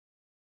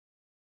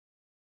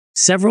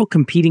Several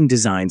competing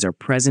designs are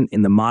present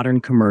in the modern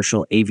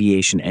commercial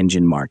aviation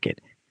engine market,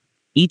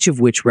 each of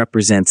which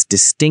represents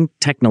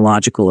distinct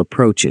technological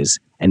approaches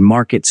and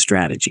market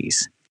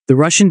strategies. The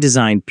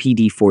Russian-designed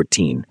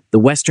PD-14, the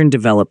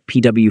Western-developed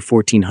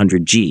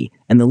PW1400G,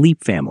 and the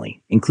LEAP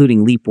family,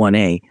 including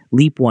LEAP-1A,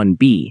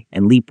 LEAP-1B,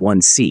 and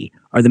LEAP-1C,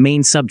 are the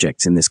main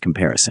subjects in this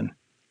comparison.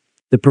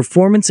 The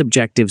performance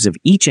objectives of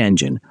each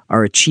engine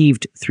are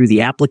achieved through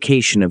the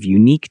application of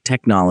unique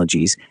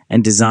technologies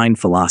and design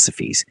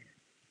philosophies,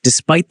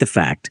 despite the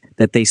fact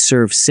that they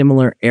serve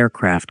similar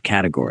aircraft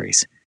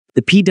categories.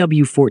 The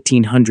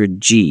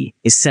PW1400G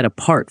is set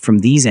apart from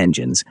these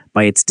engines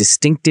by its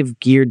distinctive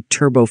geared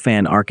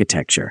turbofan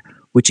architecture,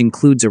 which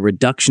includes a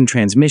reduction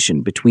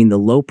transmission between the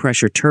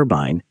low-pressure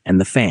turbine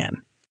and the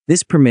fan.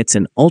 This permits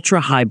an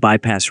ultra-high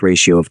bypass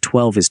ratio of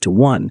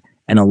 12:1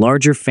 and a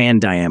larger fan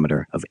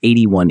diameter of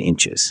 81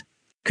 inches.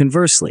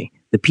 Conversely,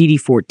 the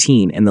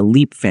PD-14 and the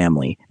LEAP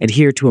family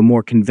adhere to a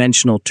more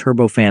conventional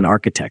turbofan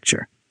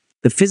architecture.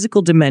 The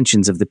physical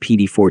dimensions of the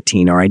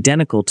PD-14 are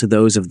identical to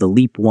those of the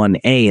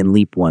LEAP-1A and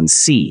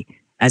LEAP-1C,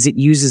 as it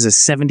uses a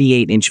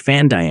 78-inch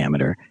fan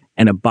diameter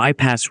and a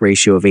bypass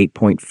ratio of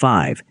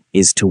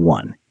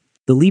 8.5:1.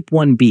 The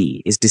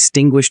LEAP-1B is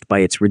distinguished by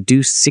its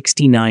reduced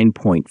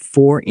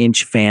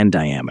 69.4-inch fan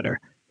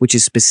diameter, which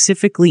is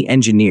specifically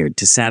engineered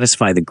to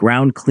satisfy the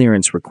ground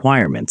clearance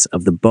requirements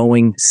of the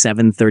Boeing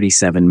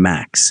 737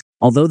 MAX.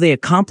 Although they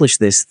accomplish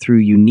this through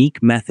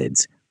unique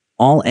methods,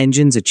 all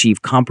engines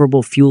achieve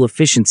comparable fuel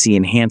efficiency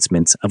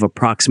enhancements of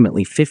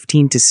approximately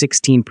 15 to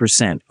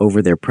 16%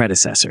 over their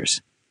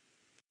predecessors.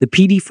 The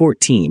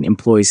PD-14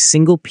 employs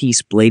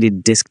single-piece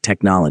bladed disc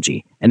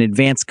technology, an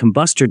advanced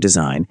combustor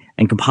design,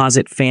 and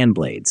composite fan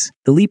blades.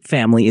 The LEAP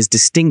family is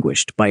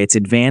distinguished by its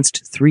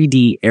advanced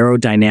 3D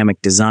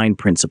aerodynamic design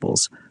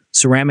principles,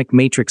 ceramic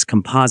matrix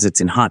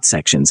composites in hot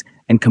sections,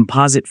 and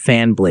composite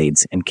fan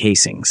blades and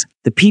casings.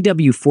 The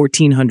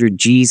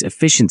PW1400G's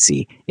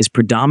efficiency is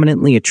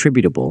predominantly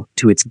attributable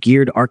to its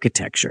geared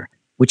architecture,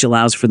 which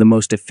allows for the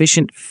most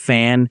efficient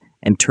fan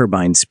and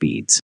turbine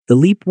speeds. The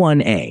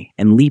LEAP-1A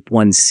and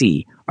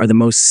LEAP-1C are the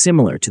most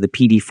similar to the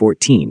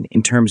PD-14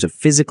 in terms of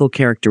physical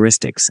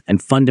characteristics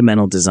and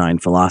fundamental design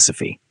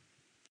philosophy.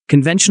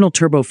 Conventional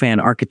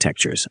turbofan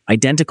architectures,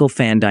 identical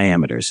fan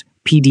diameters,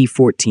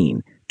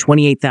 PD-14,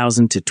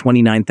 28,000 to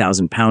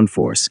 29,000 pound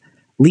force,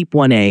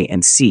 LEAP-1A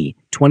and C,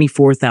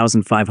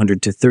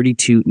 24,500 to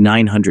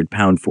 32,900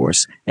 pound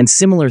force, and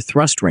similar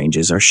thrust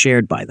ranges are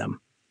shared by them.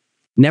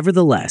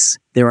 Nevertheless,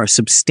 there are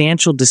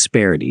substantial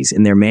disparities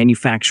in their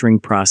manufacturing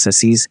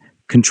processes,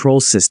 control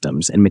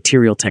systems, and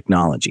material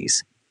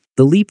technologies.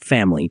 The LEAP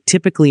family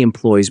typically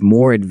employs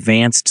more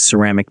advanced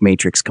ceramic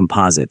matrix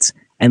composites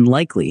and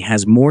likely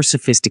has more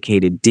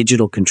sophisticated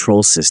digital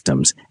control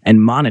systems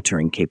and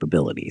monitoring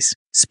capabilities.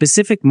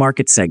 Specific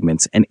market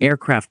segments and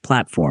aircraft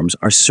platforms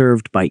are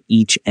served by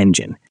each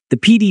engine. The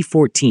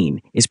PD-14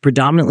 is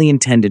predominantly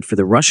intended for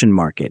the Russian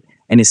market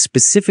and is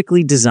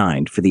specifically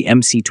designed for the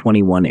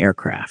MC-21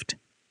 aircraft,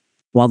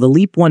 while the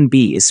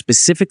LEAP-1B is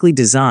specifically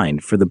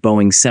designed for the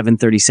Boeing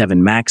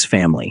 737 MAX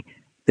family.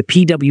 The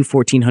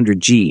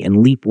PW1400G and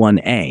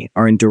LEAP-1A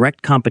are in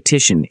direct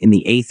competition in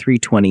the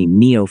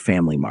A320neo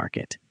family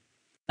market.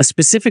 A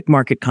specific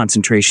market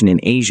concentration in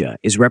Asia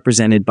is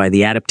represented by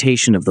the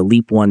adaptation of the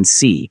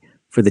LEAP-1C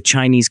for the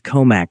Chinese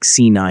COMAC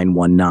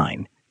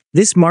C919.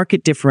 This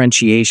market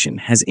differentiation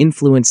has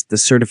influenced the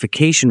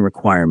certification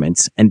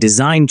requirements and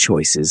design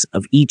choices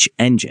of each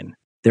engine.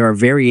 There are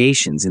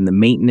variations in the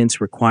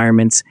maintenance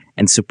requirements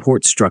and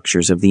support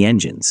structures of the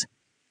engines.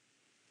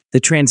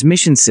 The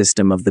transmission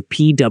system of the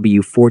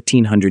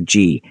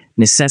PW1400G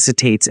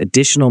necessitates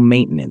additional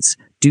maintenance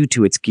due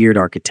to its geared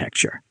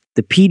architecture.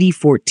 The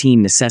PD-14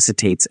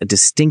 necessitates a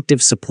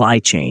distinctive supply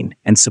chain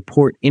and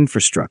support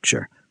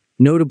infrastructure,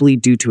 notably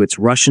due to its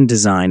Russian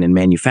design and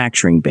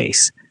manufacturing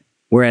base,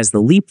 whereas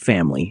the LEAP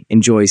family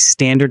enjoys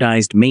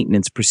standardized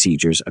maintenance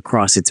procedures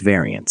across its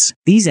variants.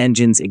 These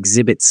engines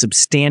exhibit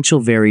substantial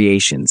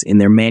variations in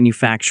their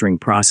manufacturing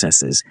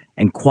processes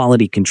and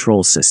quality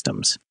control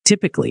systems.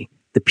 Typically,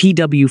 the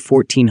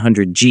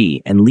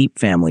PW1400G and LEAP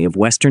family of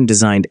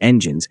Western-designed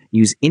engines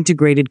use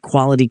integrated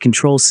quality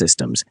control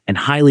systems and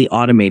highly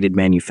automated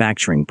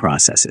manufacturing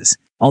processes.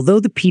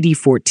 Although the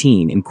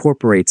PD-14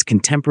 incorporates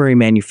contemporary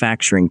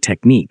manufacturing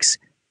techniques,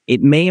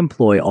 it may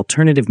employ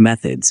alternative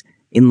methods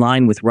in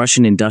line with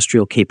Russian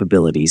industrial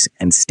capabilities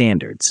and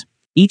standards.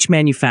 Each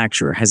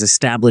manufacturer has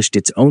established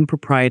its own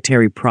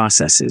proprietary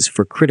processes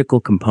for critical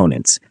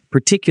components,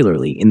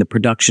 particularly in the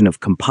production of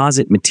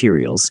composite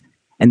materials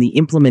and the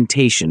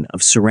implementation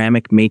of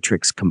ceramic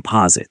matrix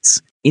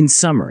composites. In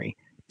summary,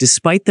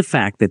 despite the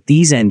fact that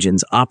these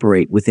engines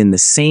operate within the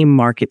same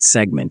market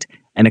segment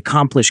and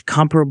accomplish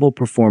comparable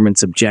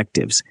performance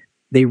objectives,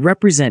 they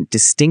represent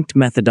distinct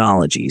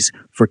methodologies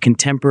for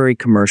contemporary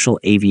commercial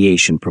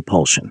aviation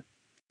propulsion.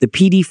 The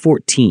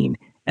PD-14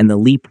 and the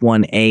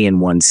LEAP-1A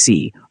and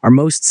 1C are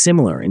most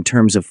similar in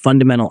terms of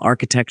fundamental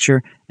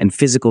architecture and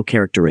physical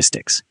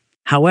characteristics.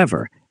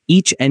 However,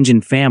 each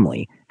engine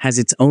family has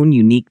its own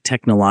unique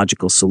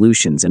technological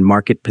solutions and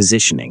market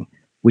positioning,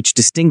 which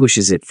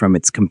distinguishes it from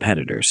its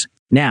competitors.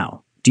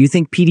 Now, do you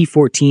think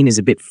PD-14 is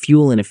a bit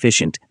fuel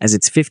inefficient, as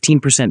it's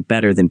 15%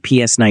 better than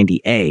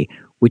PS90A,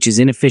 which is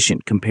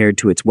inefficient compared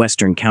to its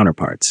Western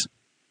counterparts?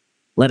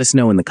 Let us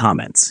know in the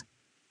comments.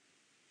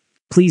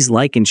 Please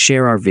like and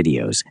share our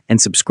videos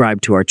and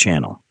subscribe to our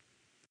channel.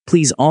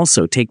 Please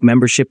also take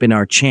membership in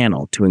our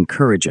channel to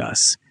encourage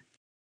us.